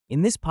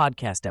In this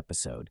podcast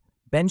episode,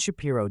 Ben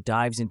Shapiro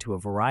dives into a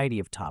variety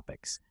of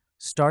topics,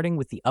 starting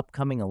with the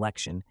upcoming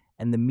election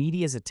and the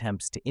media's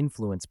attempts to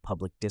influence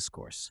public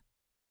discourse.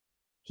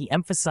 He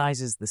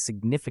emphasizes the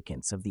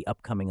significance of the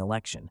upcoming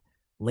election,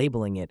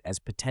 labeling it as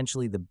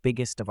potentially the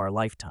biggest of our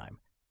lifetime.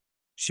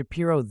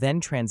 Shapiro then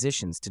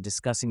transitions to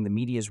discussing the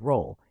media's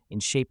role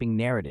in shaping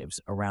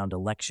narratives around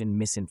election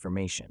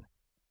misinformation.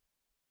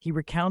 He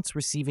recounts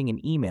receiving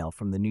an email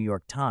from the New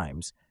York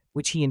Times,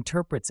 which he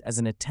interprets as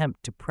an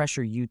attempt to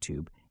pressure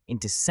YouTube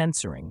into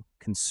censoring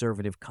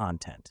conservative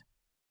content.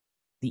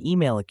 The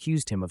email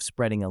accused him of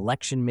spreading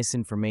election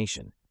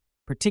misinformation,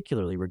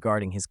 particularly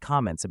regarding his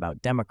comments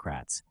about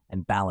Democrats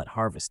and ballot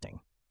harvesting.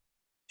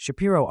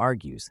 Shapiro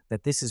argues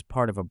that this is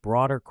part of a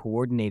broader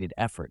coordinated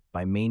effort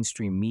by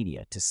mainstream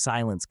media to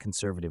silence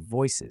conservative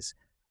voices,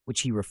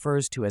 which he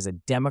refers to as a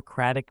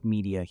democratic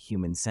media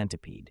human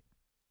centipede.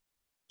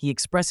 He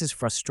expresses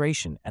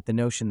frustration at the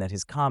notion that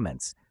his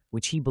comments,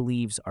 which he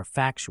believes are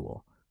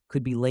factual,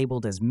 could be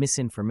labeled as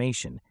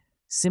misinformation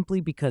simply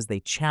because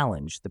they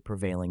challenge the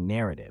prevailing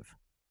narrative.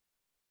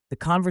 The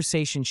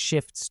conversation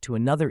shifts to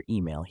another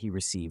email he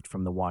received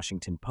from the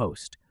Washington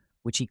Post,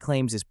 which he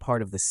claims is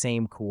part of the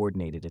same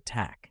coordinated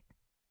attack.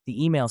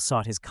 The email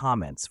sought his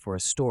comments for a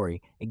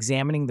story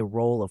examining the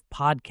role of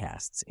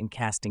podcasts in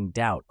casting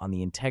doubt on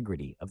the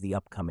integrity of the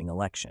upcoming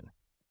election.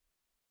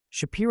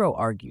 Shapiro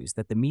argues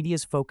that the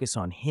media's focus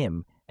on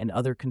him and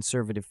other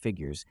conservative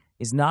figures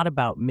is not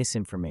about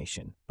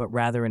misinformation, but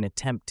rather an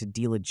attempt to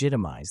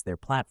delegitimize their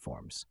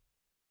platforms.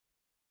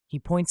 He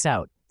points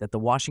out that the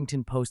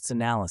Washington Post's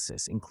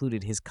analysis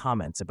included his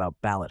comments about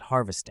ballot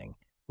harvesting,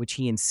 which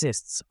he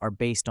insists are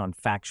based on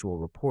factual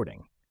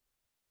reporting.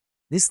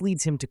 This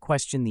leads him to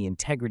question the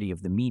integrity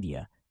of the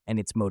media and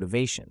its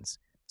motivations,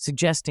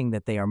 suggesting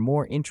that they are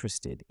more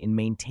interested in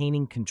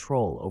maintaining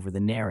control over the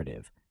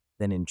narrative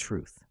than in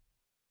truth.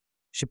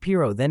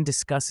 Shapiro then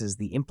discusses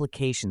the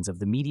implications of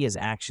the media's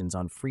actions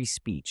on free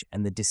speech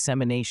and the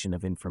dissemination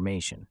of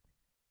information.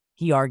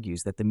 He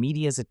argues that the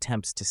media's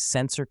attempts to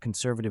censor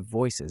conservative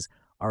voices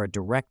are a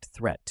direct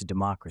threat to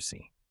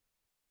democracy.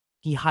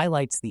 He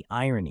highlights the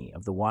irony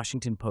of the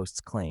Washington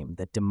Post's claim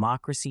that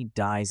democracy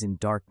dies in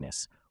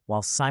darkness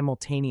while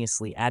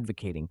simultaneously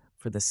advocating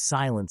for the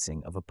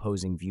silencing of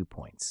opposing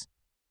viewpoints.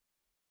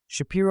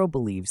 Shapiro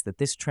believes that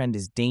this trend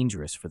is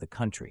dangerous for the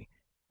country,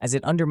 as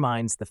it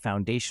undermines the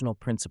foundational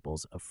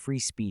principles of free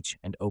speech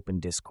and open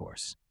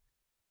discourse.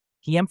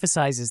 He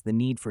emphasizes the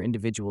need for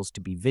individuals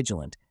to be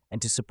vigilant and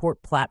to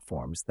support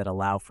platforms that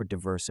allow for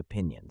diverse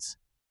opinions.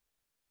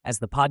 As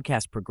the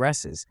podcast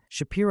progresses,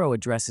 Shapiro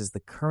addresses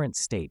the current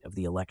state of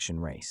the election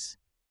race.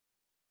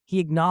 He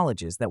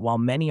acknowledges that while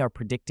many are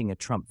predicting a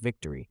Trump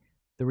victory,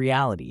 the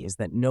reality is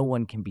that no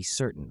one can be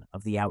certain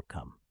of the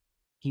outcome.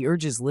 He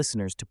urges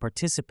listeners to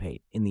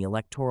participate in the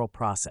electoral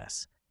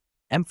process,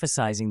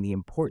 emphasizing the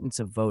importance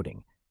of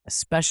voting,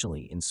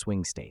 especially in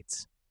swing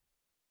states.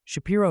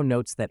 Shapiro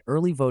notes that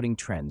early voting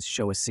trends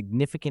show a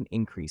significant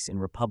increase in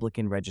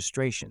Republican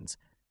registrations,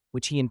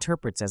 which he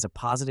interprets as a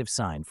positive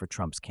sign for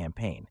Trump's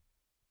campaign.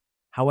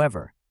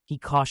 However, he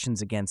cautions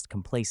against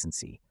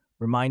complacency,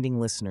 reminding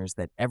listeners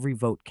that every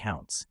vote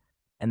counts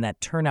and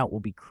that turnout will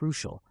be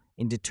crucial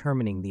in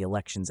determining the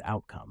election's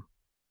outcome.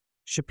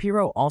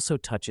 Shapiro also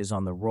touches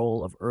on the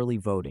role of early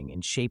voting in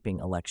shaping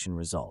election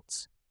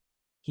results.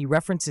 He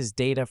references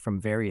data from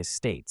various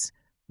states,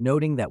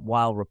 noting that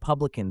while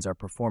Republicans are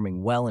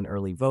performing well in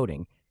early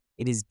voting,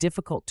 it is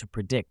difficult to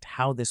predict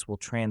how this will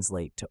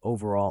translate to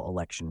overall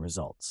election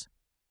results.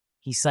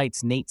 He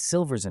cites Nate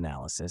Silver's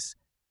analysis,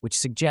 which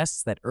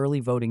suggests that early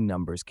voting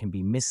numbers can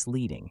be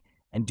misleading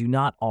and do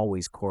not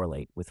always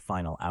correlate with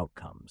final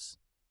outcomes.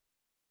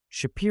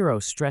 Shapiro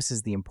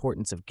stresses the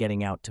importance of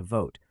getting out to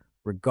vote,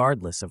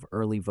 regardless of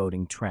early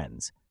voting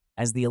trends,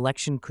 as the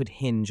election could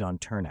hinge on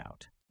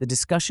turnout. The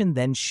discussion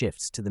then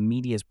shifts to the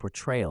media's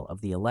portrayal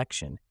of the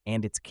election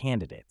and its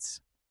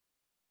candidates.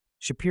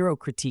 Shapiro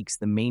critiques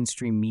the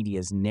mainstream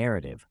media's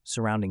narrative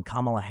surrounding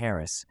Kamala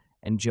Harris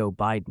and Joe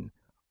Biden,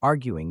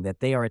 arguing that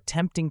they are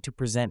attempting to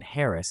present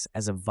Harris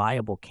as a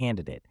viable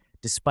candidate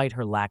despite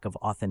her lack of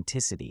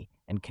authenticity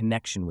and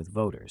connection with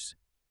voters.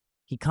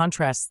 He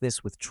contrasts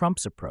this with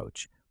Trump's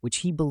approach, which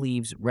he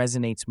believes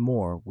resonates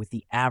more with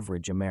the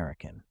average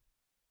American.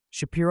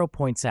 Shapiro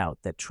points out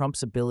that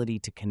Trump's ability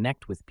to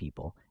connect with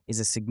people is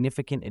a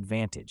significant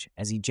advantage,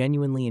 as he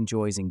genuinely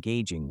enjoys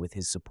engaging with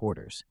his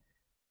supporters.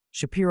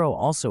 Shapiro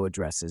also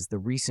addresses the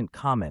recent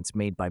comments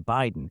made by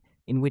Biden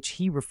in which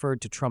he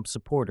referred to Trump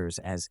supporters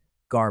as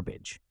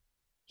garbage.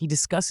 He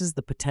discusses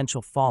the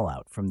potential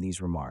fallout from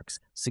these remarks,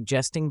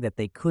 suggesting that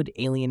they could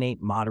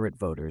alienate moderate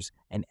voters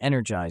and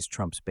energize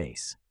Trump's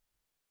base.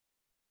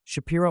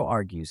 Shapiro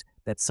argues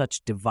that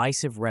such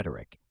divisive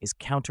rhetoric is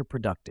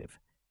counterproductive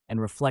and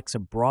reflects a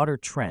broader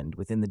trend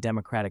within the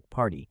Democratic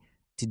Party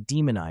to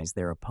demonize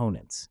their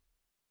opponents.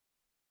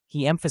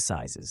 He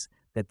emphasizes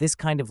that this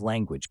kind of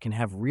language can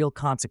have real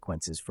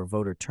consequences for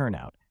voter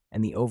turnout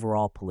and the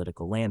overall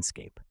political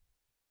landscape.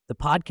 The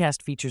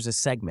podcast features a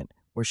segment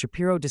where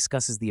Shapiro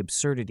discusses the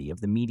absurdity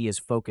of the media's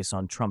focus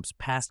on Trump's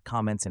past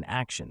comments and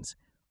actions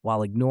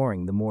while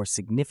ignoring the more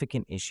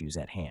significant issues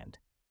at hand.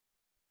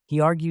 He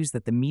argues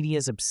that the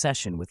media's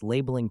obsession with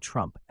labeling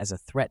Trump as a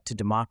threat to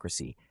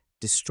democracy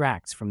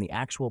distracts from the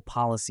actual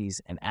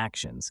policies and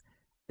actions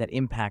that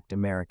impact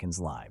Americans'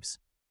 lives.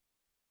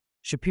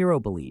 Shapiro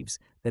believes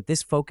that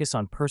this focus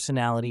on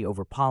personality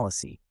over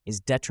policy is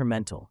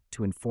detrimental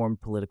to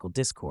informed political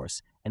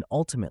discourse and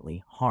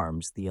ultimately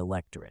harms the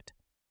electorate.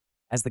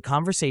 As the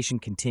conversation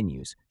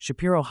continues,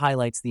 Shapiro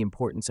highlights the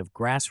importance of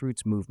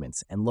grassroots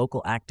movements and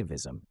local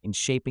activism in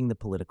shaping the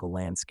political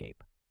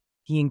landscape.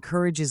 He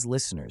encourages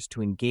listeners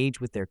to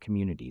engage with their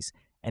communities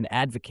and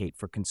advocate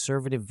for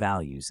conservative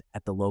values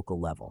at the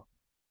local level.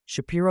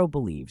 Shapiro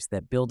believes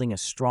that building a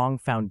strong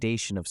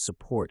foundation of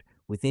support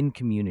within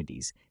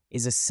communities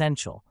is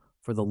essential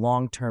for the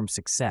long-term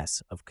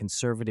success of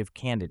conservative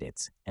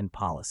candidates and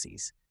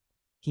policies.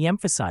 He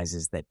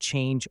emphasizes that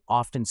change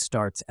often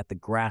starts at the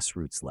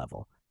grassroots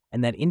level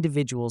and that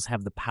individuals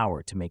have the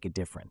power to make a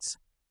difference.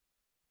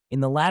 In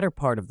the latter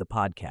part of the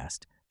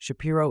podcast,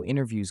 Shapiro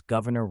interviews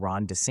Governor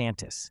Ron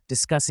DeSantis,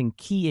 discussing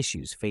key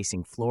issues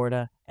facing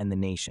Florida and the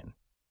nation.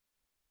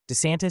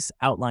 DeSantis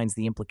outlines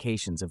the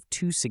implications of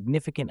two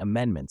significant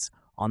amendments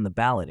on the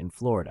ballot in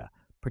Florida,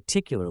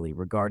 particularly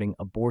regarding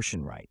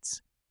abortion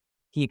rights.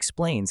 He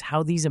explains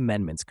how these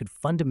amendments could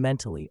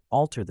fundamentally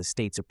alter the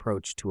state's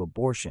approach to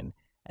abortion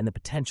and the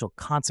potential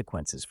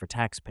consequences for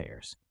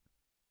taxpayers.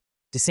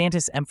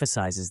 DeSantis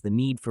emphasizes the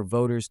need for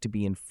voters to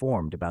be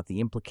informed about the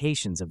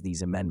implications of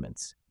these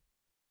amendments,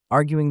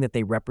 arguing that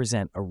they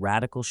represent a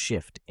radical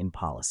shift in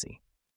policy.